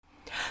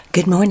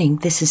Good morning.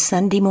 This is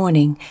Sunday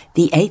morning,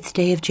 the 8th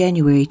day of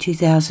January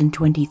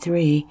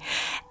 2023,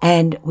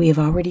 and we have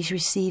already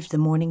received the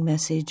morning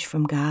message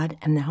from God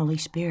and the Holy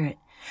Spirit,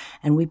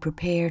 and we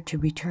prepare to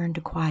return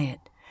to quiet,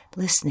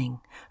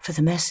 listening for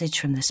the message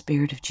from the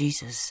Spirit of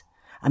Jesus,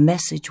 a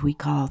message we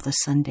call the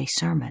Sunday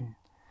Sermon.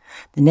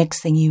 The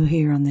next thing you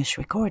hear on this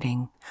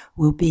recording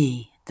will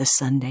be the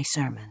Sunday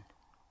Sermon.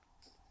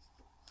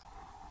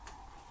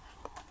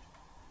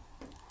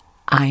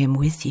 I am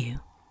with you.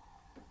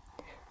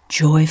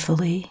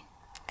 Joyfully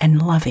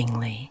and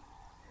lovingly,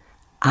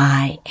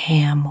 I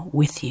am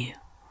with you.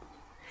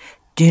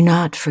 Do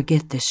not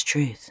forget this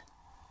truth.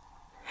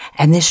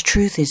 And this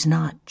truth is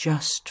not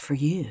just for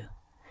you.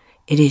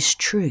 It is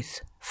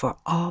truth for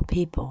all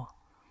people.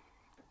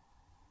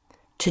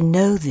 To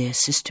know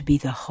this is to be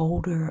the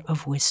holder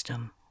of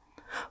wisdom,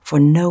 for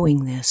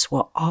knowing this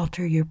will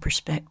alter your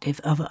perspective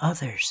of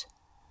others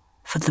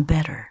for the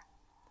better.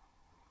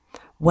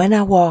 When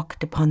I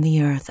walked upon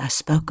the earth, I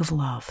spoke of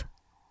love.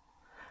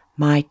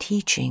 My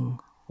teaching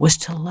was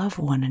to love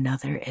one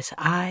another as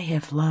I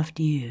have loved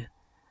you.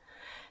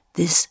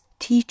 This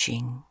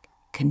teaching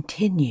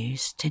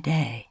continues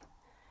today.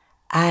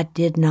 I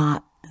did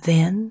not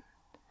then,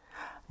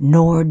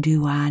 nor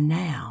do I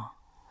now,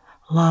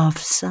 love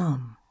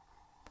some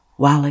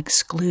while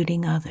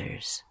excluding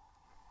others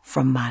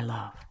from my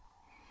love.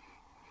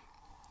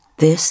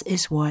 This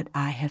is what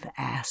I have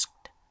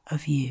asked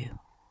of you.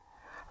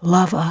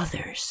 Love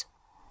others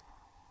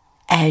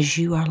as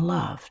you are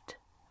loved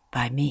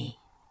by me.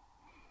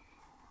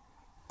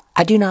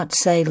 I do not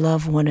say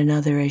love one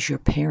another as your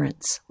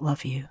parents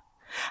love you.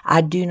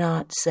 I do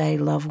not say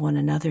love one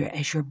another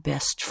as your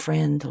best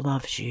friend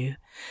loves you.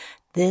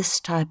 This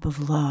type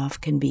of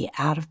love can be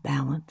out of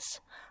balance,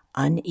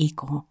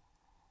 unequal,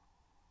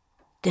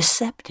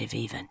 deceptive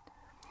even.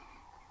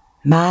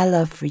 My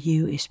love for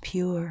you is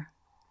pure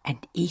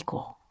and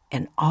equal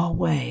in all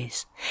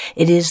ways.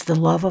 It is the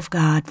love of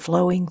God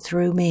flowing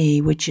through me,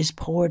 which is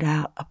poured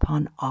out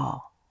upon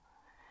all.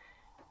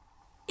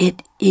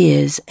 It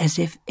is as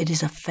if it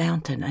is a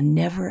fountain, a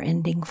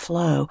never-ending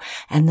flow,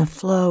 and the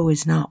flow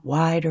is not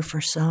wider for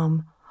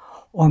some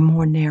or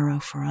more narrow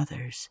for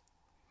others.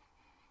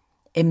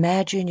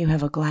 Imagine you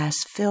have a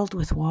glass filled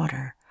with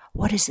water.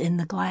 What is in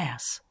the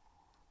glass?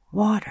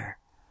 Water.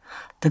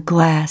 The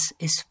glass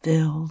is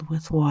filled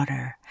with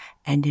water,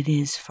 and it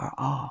is for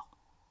all.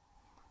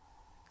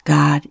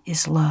 God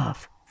is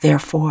love.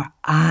 Therefore,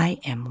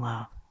 I am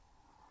love.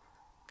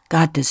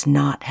 God does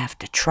not have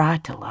to try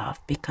to love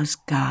because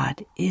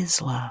God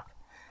is love.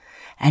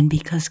 And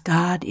because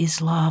God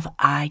is love,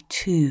 I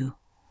too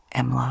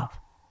am love.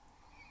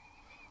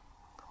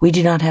 We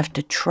do not have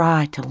to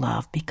try to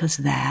love because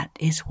that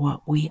is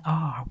what we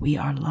are. We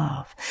are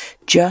love.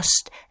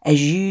 Just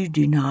as you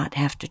do not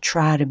have to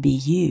try to be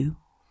you,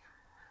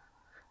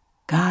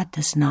 God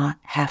does not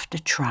have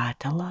to try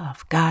to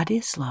love. God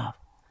is love.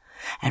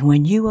 And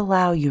when you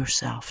allow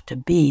yourself to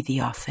be the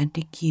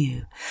authentic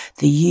you,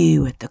 the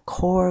you at the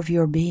core of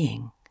your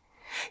being,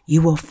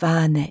 you will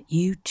find that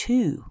you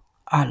too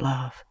are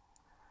love.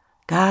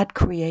 God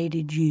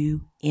created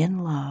you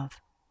in love.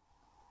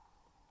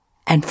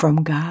 And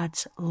from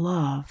God's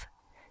love,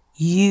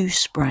 you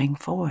sprang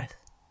forth.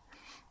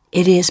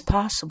 It is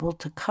possible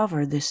to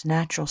cover this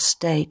natural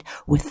state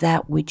with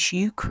that which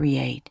you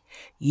create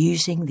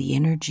using the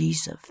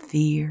energies of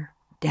fear,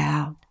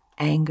 doubt,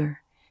 anger,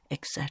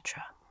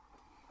 etc.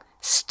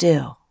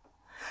 Still,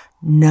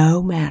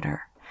 no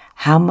matter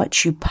how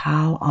much you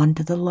pile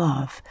onto the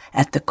love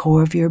at the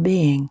core of your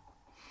being,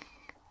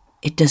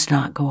 it does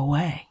not go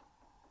away.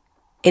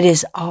 It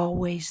is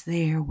always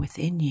there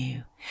within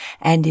you,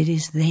 and it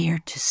is there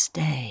to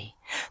stay.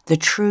 The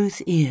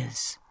truth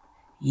is,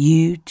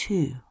 you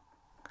too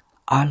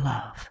are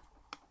love.